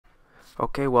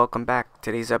Okay, welcome back.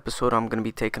 Today's episode I'm going to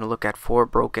be taking a look at 4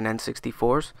 broken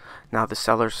N64s. Now the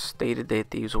sellers stated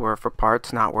that these were for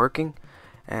parts not working,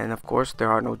 and of course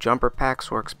there are no jumper packs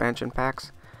or expansion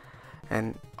packs.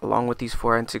 And along with these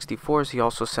 4 N64s, he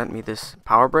also sent me this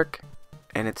power brick,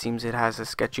 and it seems it has a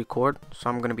sketchy cord, so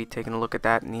I'm going to be taking a look at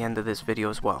that in the end of this video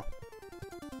as well.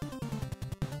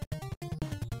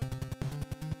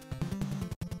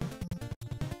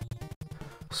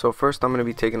 So first I'm going to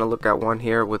be taking a look at one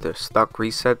here with a stuck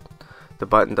reset. The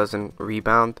button doesn't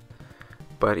rebound,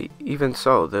 but even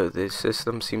so, the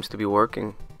system seems to be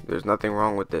working. There's nothing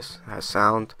wrong with this. It has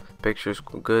sound, pictures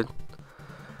good.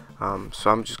 So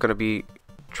I'm just going to be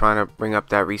trying to bring up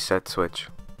that reset switch.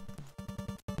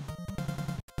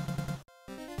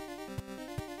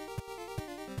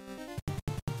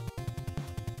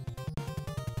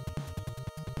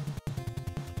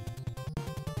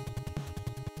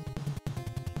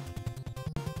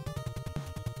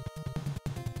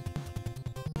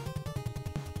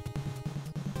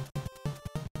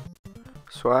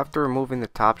 So after removing the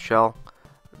top shell,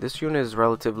 this unit is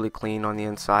relatively clean on the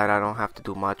inside. I don't have to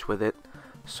do much with it.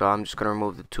 So I'm just going to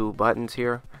remove the 2 buttons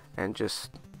here and just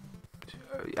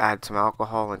add some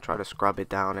alcohol and try to scrub it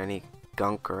down. Any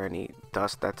gunk or any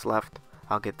dust that's left,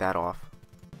 I'll get that off.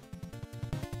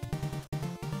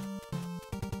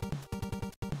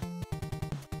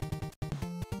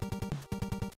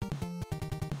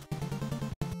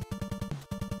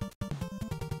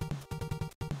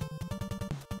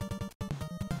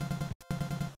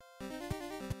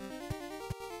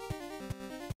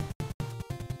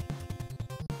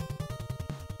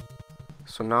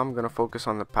 So now I'm going to focus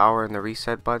on the power and the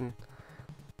reset button.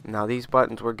 Now these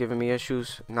buttons were giving me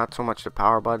issues, not so much the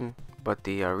power button, but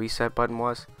the reset button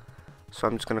was. So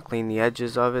I'm just going to clean the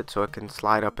edges of it so it can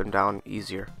slide up and down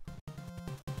easier.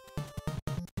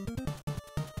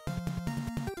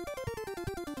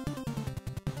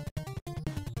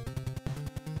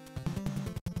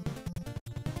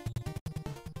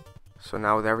 So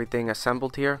now with everything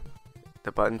assembled here,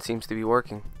 the button seems to be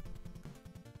working.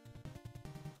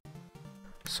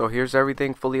 So here's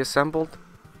everything fully assembled,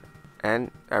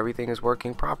 and everything is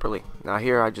working properly. Now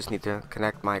here I just need to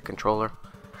connect my controller,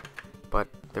 but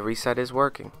the reset is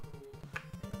working.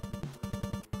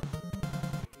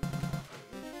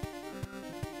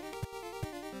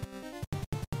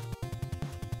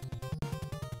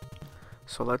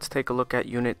 So let's take a look at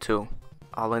Unit 2.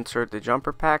 I'll insert the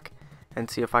jumper pack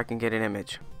and see if I can get an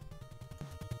image.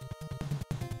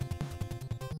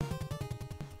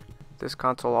 This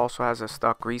console also has a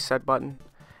stuck reset button,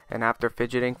 and after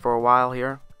fidgeting for a while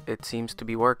here, it seems to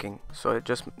be working. So it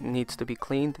just needs to be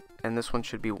cleaned, and this one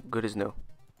should be good as new.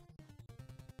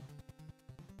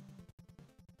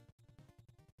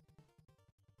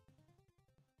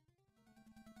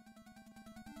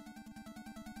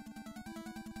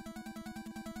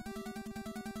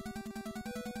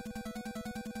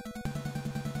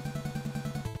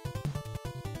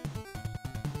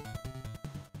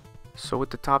 So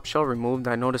with the top shell removed,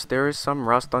 I noticed there is some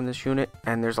rust on this unit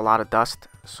and there's a lot of dust.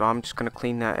 So I'm just going to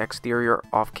clean the exterior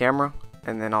off camera,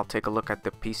 and then I'll take a look at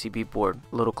the PCB board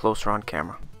a little closer on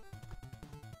camera.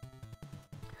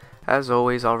 As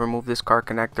always, I'll remove this car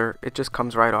connector. It just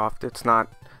comes right off. It's not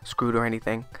screwed or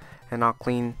anything. And I'll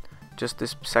clean just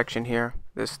this section here.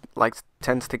 This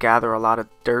tends to gather a lot of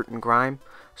dirt and grime.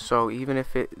 So even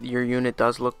if your unit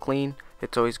does look clean,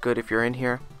 it's always good if you're in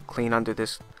here, clean under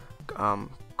this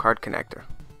card connector.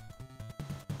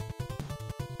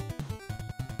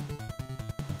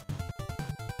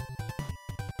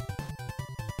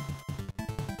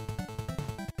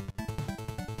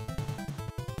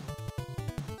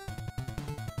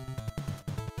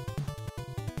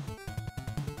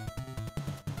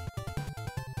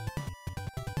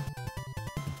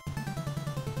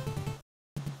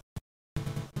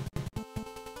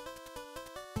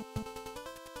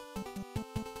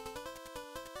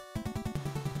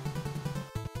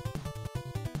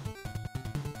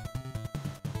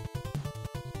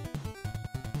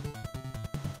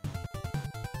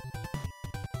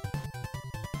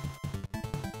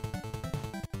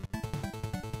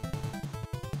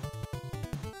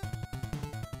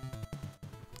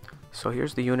 So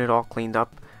here's the unit all cleaned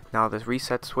up. Now the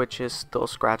reset switch is still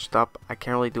scratched up. I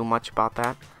can't really do much about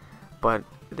that, but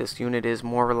this unit is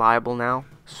more reliable now,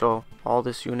 so all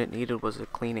this unit needed was a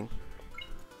cleaning.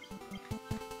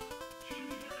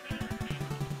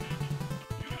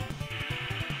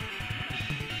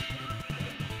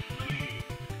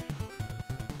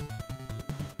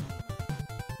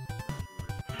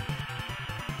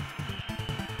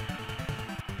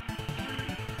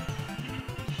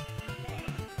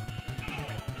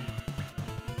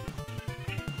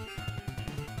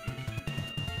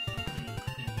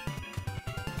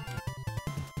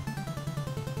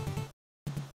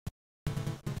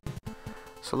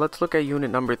 So let's look at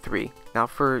unit number 3. Now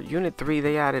for unit 3,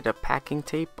 they added a packing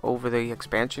tape over the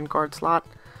expansion card slot.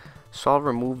 So I'll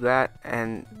remove that,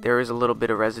 and there is a little bit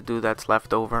of residue that's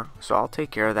left over. So I'll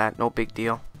take care of that, no big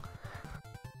deal.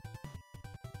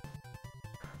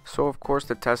 So of course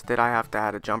to test it, I have to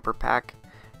add a jumper pack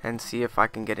and see if I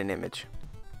can get an image.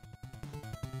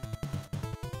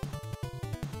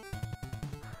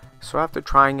 So after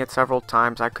trying it several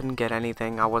times, I couldn't get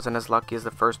anything. I wasn't as lucky as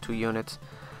the first 2 units.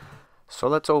 So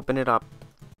let's open it up.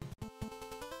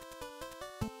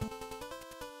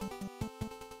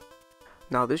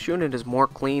 Now this unit is more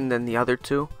clean than the other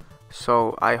 2,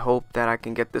 so I hope that I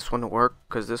can get this one to work,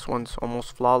 because this one's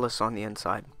almost flawless on the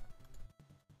inside.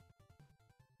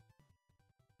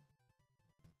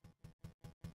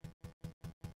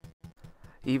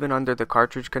 Even under the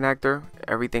cartridge connector,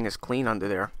 everything is clean under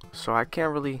there, so I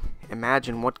can't really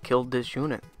imagine what killed this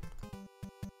unit.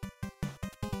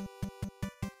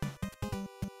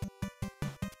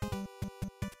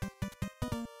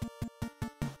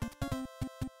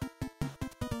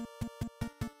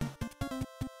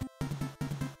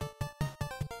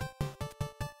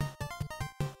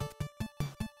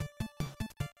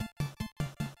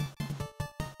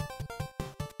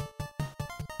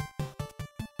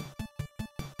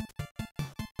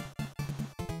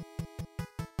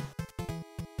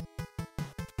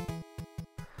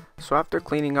 So after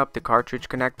cleaning up the cartridge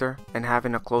connector and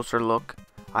having a closer look,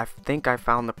 I think I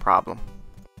found the problem.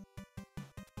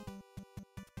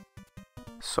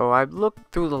 So I've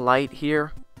looked through the light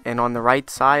here, and on the right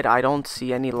side I don't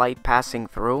see any light passing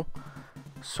through.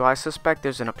 So I suspect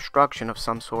there's an obstruction of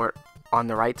some sort on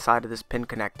the right side of this pin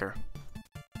connector.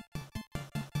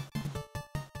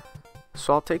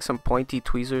 So I'll take some pointy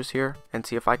tweezers here and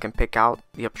see if I can pick out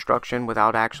the obstruction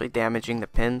without actually damaging the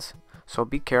pins. So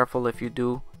be careful if you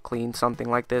do clean something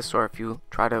like this, or if you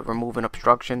try to remove an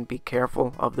obstruction, be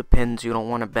careful of the pins, you don't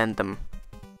want to bend them.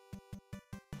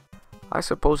 I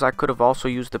suppose I could have also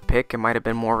used a pick, it might have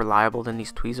been more reliable than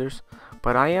these tweezers,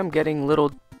 but I am getting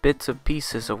little bits of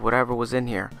pieces of whatever was in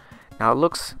here. Now it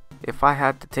looks, if I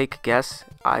had to take a guess,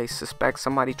 I suspect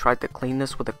somebody tried to clean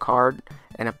this with a card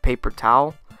and a paper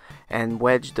towel and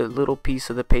wedged a little piece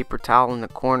of the paper towel in the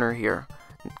corner here,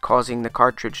 causing the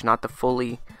cartridge not to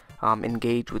fully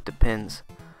engage with the pins.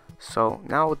 So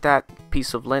now with that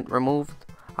piece of lint removed,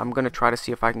 I'm going to try to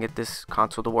see if I can get this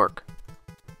console to work.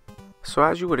 So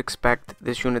as you would expect,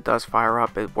 this unit does fire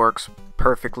up, it works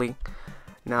perfectly.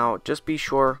 Now just be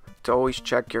sure to always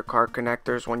check your card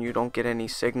connectors when you don't get any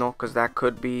signal, because that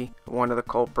could be one of the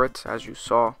culprits, as you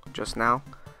saw just now.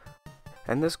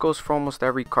 And this goes for almost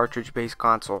every cartridge based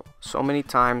console. So many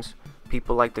times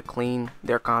people like to clean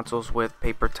their consoles with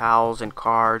paper towels and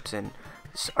cards and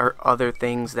or other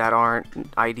things that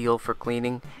aren't ideal for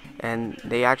cleaning, and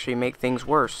they actually make things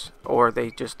worse, or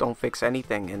they just don't fix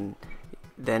anything, and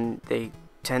then they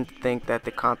tend to think that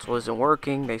the console isn't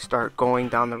working. They start going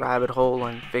down the rabbit hole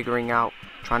and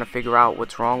trying to figure out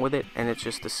what's wrong with it, and it's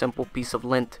just a simple piece of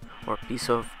lint or a piece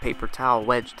of paper towel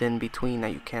wedged in between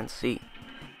that you can't see.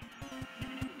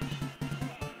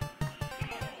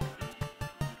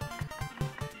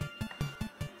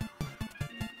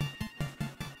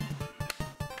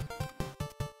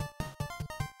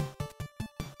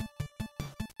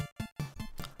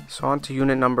 So on to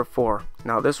unit number 4.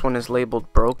 Now this one is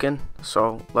labeled broken,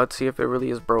 so let's see if it really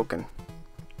is broken.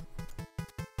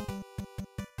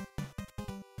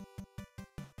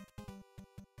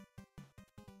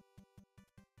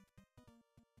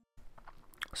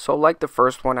 So like the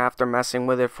first one, after messing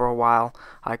with it for a while,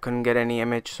 I couldn't get any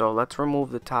image, so let's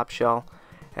remove the top shell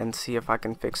and see if I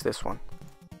can fix this one.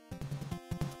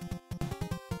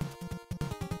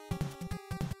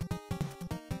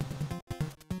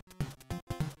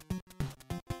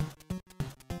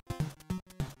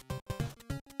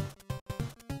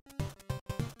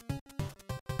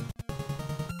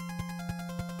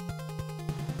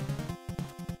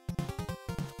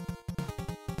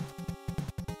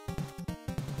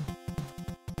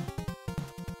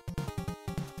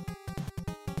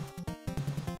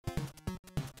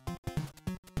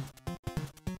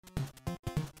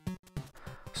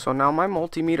 So now my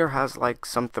multimeter has like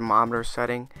some thermometer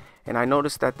setting, and I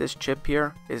noticed that this chip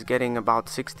here is getting about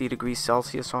 60 degrees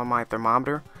Celsius on my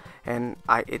thermometer, and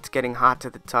it's getting hot to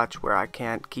the touch where I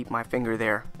can't keep my finger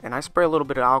there. And I spray a little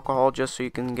bit of alcohol just so you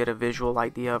can get a visual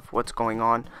idea of what's going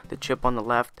on. The chip on the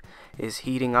left is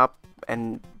heating up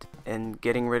and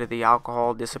getting rid of the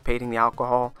alcohol, dissipating the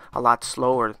alcohol a lot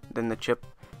slower than the chip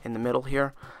in the middle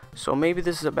here. So maybe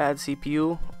this is a bad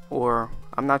CPU, or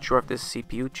I'm not sure if this is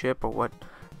CPU chip or what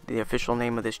the official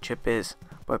name of this chip is,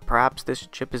 but perhaps this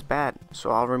chip is bad. So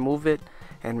I'll remove it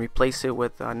and replace it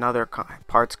with another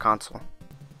parts console.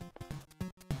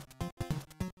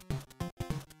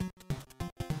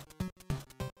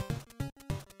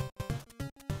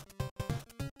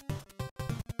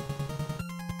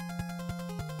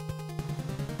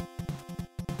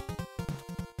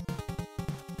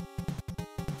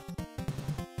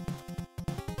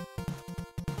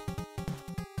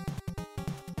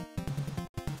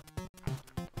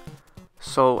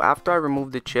 So after I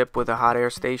remove the chip with a hot air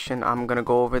station, I'm going to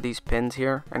go over these pins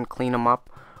here and clean them up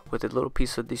with a little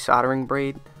piece of desoldering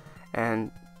braid,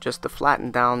 and just to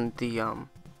flatten down the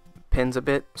pins a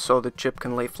bit so the chip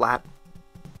can lay flat.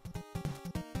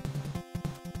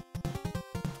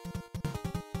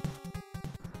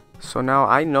 So now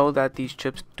I know that these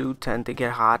chips do tend to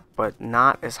get hot, but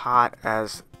not as hot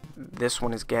as this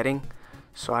one is getting.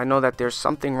 So I know that there's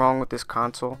something wrong with this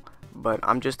console, but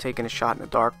I'm just taking a shot in the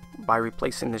dark by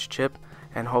replacing this chip,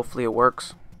 and hopefully it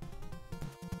works.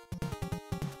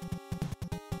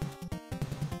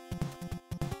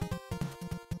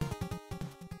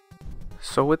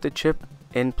 So with the chip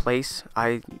in place,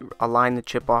 I align the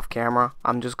chip off camera.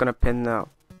 I'm just going to pin the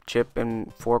chip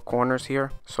in 4 corners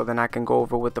here, so then I can go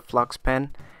over with the flux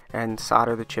pen and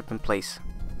solder the chip in place.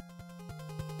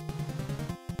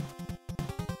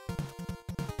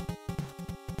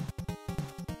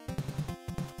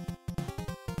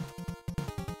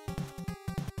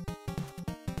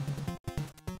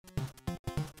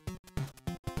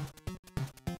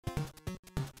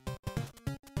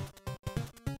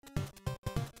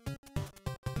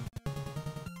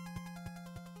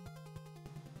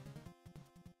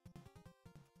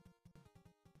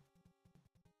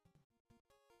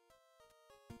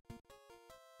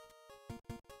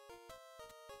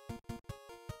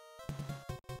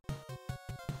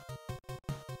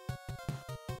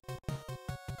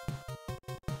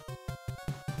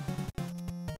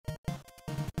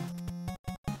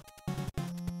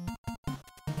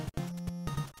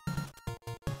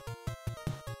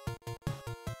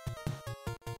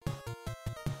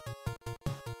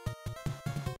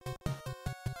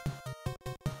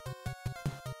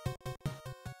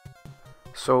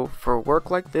 So for work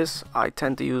like this, I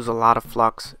tend to use a lot of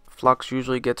flux. Flux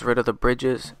usually gets rid of the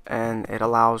bridges and it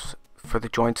allows for the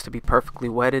joints to be perfectly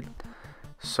wetted.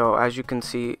 So as you can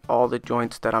see, all the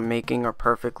joints that I'm making are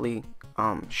perfectly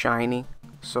shiny,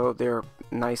 so they're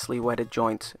nicely wetted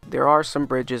joints. There are some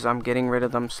bridges, I'm getting rid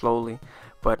of them slowly,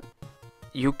 but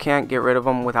you can't get rid of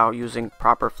them without using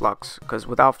proper flux, because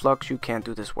without flux you can't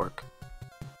do this work.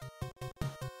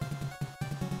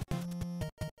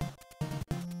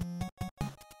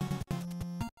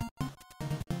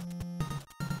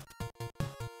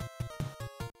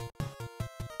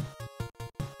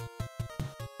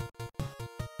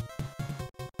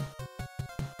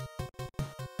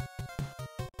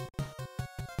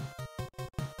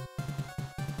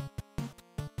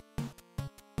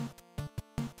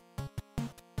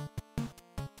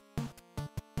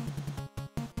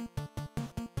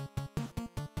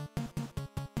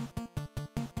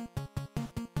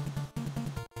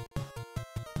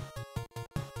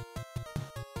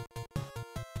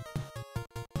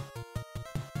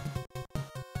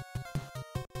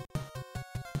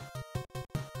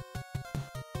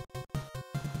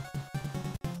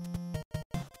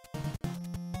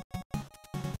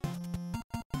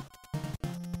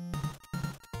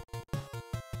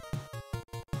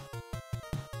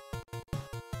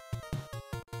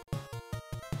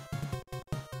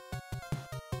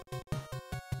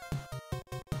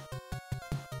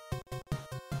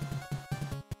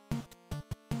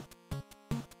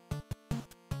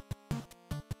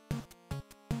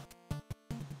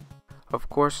 Of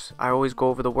course, I always go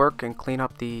over the work and clean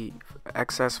up the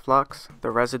excess flux, the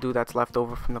residue that's left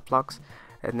over from the flux,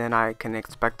 and then I can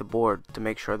inspect the board to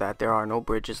make sure that there are no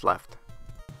bridges left.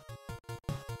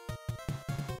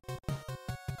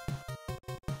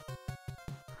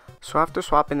 So after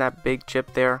swapping that big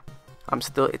chip there,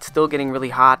 it's still getting really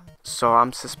hot, so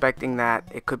I'm suspecting that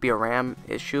it could be a RAM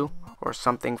issue or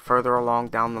something further along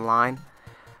down the line.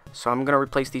 So I'm going to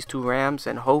replace these 2 RAMs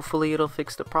and hopefully it'll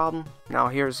fix the problem. Now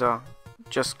here's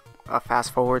just a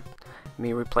fast forward,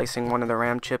 me replacing one of the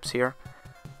RAM chips here.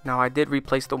 Now I did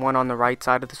replace the one on the right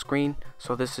side of the screen,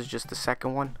 so this is just the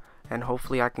second one, and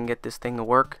hopefully I can get this thing to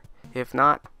work. If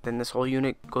not, then this whole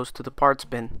unit goes to the parts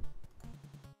bin.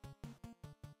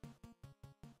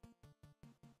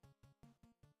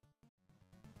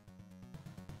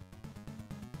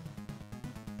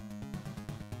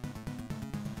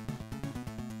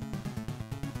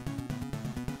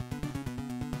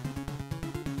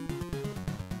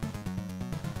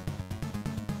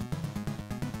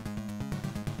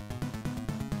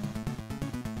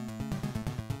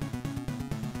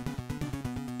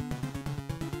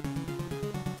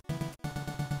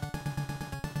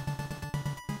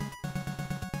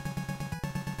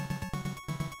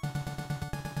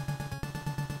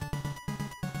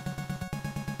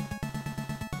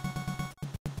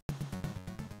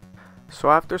 So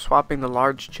after swapping the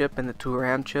large chip and the 2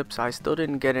 RAM chips, I still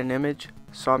didn't get an image,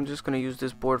 so I'm just going to use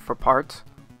this board for parts.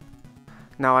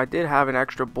 Now I did have an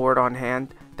extra board on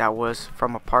hand that was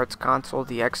from a parts console.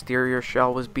 The exterior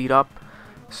shell was beat up,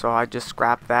 so I just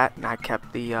scrapped that and I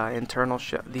kept the internal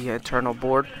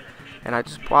board, and I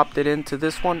just plopped it into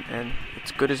this one and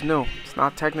it's good as new. It's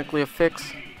not technically a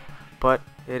fix, but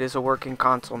it is a working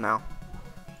console now.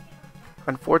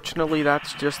 Unfortunately,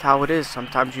 that's just how it is.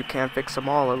 Sometimes you can't fix them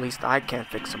all, at least I can't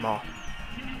fix them all.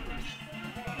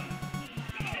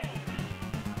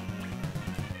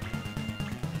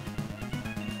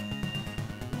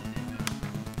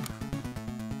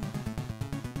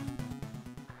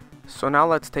 So now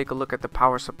let's take a look at the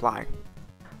power supply.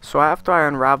 So after I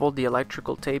unraveled the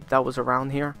electrical tape that was around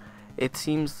here, it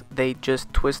seems they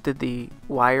just twisted the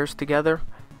wires together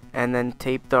and then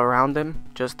taped around them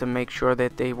just to make sure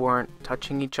that they weren't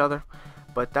touching each other.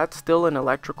 But that's still an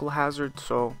electrical hazard,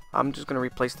 so I'm just going to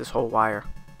replace this whole wire.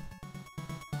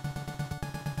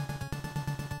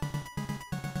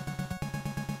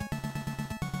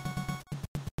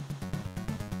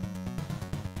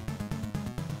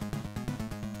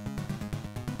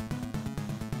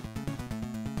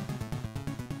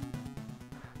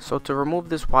 So to remove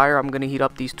this wire, I'm going to heat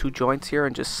up these 2 joints here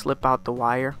and just slip out the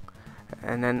wire,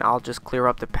 and then I'll just clear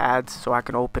up the pads so I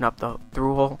can open up the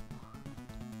through hole.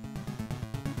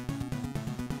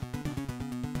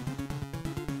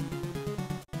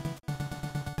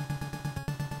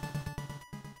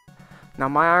 Now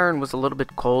my iron was a little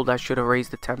bit cold. I should have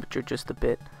raised the temperature just a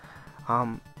bit,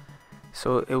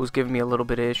 so it was giving me a little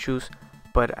bit of issues.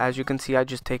 But as you can see, I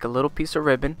just take a little piece of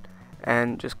ribbon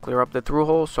and just clear up the through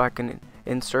hole so I can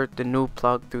insert the new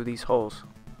plug through these holes.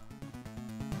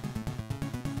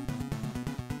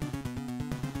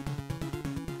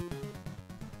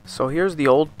 So here's the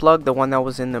old plug, the one that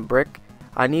was in the brick.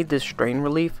 I need this strain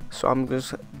relief, so I'm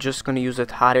just going to use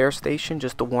a hot air station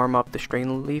just to warm up the strain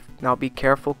relief. Now be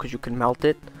careful because you can melt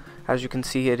it. As you can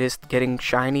see, it is getting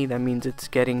shiny. That means it's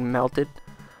getting melted.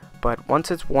 But once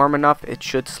it's warm enough, it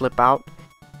should slip out.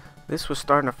 This was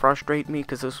starting to frustrate me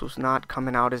because this was not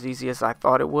coming out as easy as I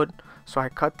thought it would. So I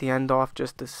cut the end off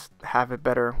just to have a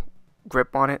better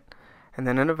grip on it, and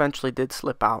then it eventually did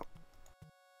slip out.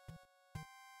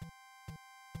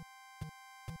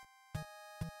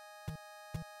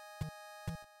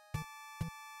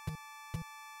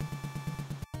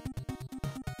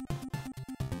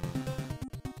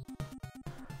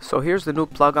 So here's the new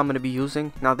plug I'm going to be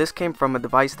using. Now this came from a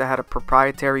device that had a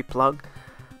proprietary plug,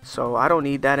 so I don't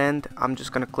need that end. I'm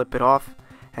just going to clip it off,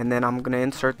 and then I'm going to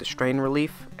insert the strain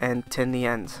relief and tin the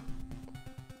ends.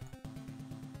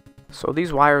 So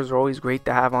these wires are always great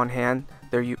to have on hand.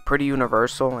 They're pretty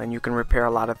universal and you can repair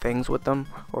a lot of things with them,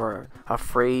 or a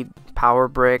frayed power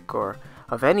brick or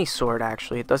of any sort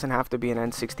actually. It doesn't have to be an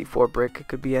N64 brick, it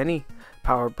could be any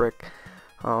power brick.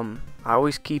 I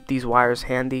always keep these wires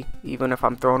handy. Even if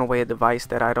I'm throwing away a device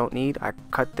that I don't need, I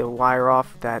cut the wire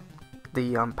off,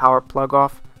 the power plug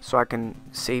off, so I can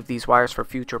save these wires for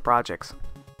future projects.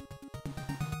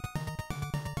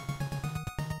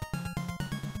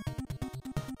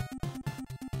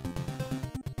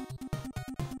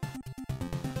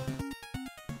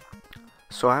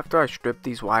 So after I strip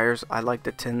these wires, I like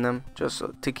to tin them just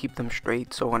to keep them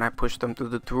straight, so when I push them through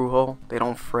the through hole, they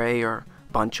don't fray or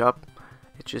bunch up.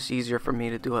 It's just easier for me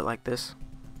to do it like this.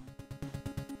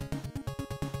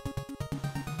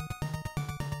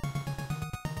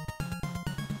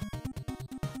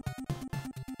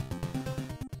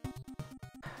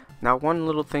 Now one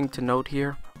little thing to note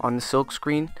here, on the silk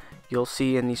screen, you'll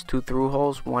see in these 2 through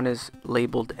holes, one is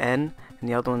labeled N and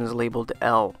the other one is labeled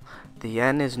L. The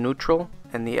N is neutral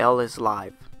and the L is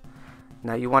live.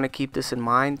 Now you want to keep this in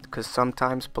mind because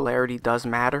sometimes polarity does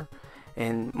matter.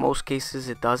 In most cases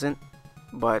it doesn't,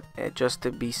 but just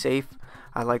to be safe,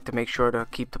 I like to make sure to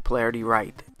keep the polarity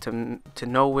right. To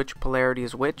know which polarity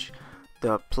is which,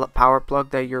 the power plug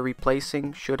that you're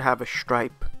replacing should have a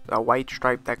stripe, a white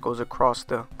stripe that goes across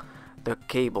the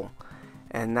cable,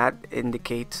 and that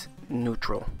indicates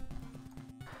neutral.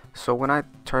 So when I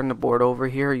turn the board over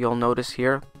here, you'll notice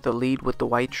here the lead with the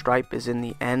white stripe is in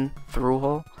the N through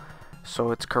hole,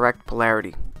 so it's correct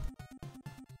polarity.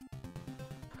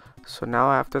 So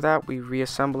now after that, we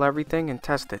reassemble everything and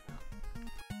test it.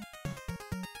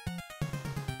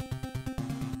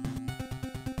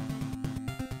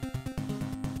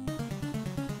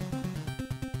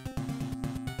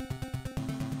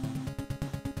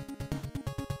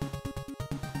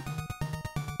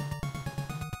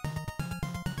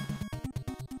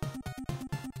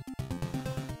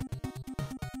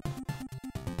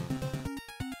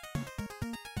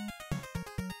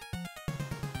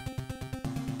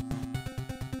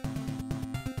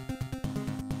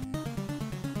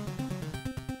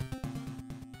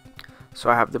 So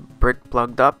I have the brick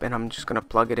plugged up, and I'm just going to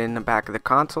plug it in the back of the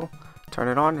console, turn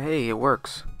it on. Hey, it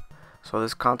works. So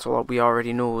this console, we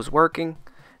already knew it was working,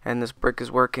 and this brick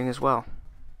is working as well.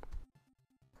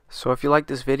 So if you like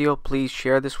this video, please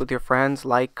share this with your friends,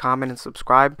 like, comment, and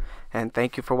subscribe, and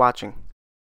thank you for watching.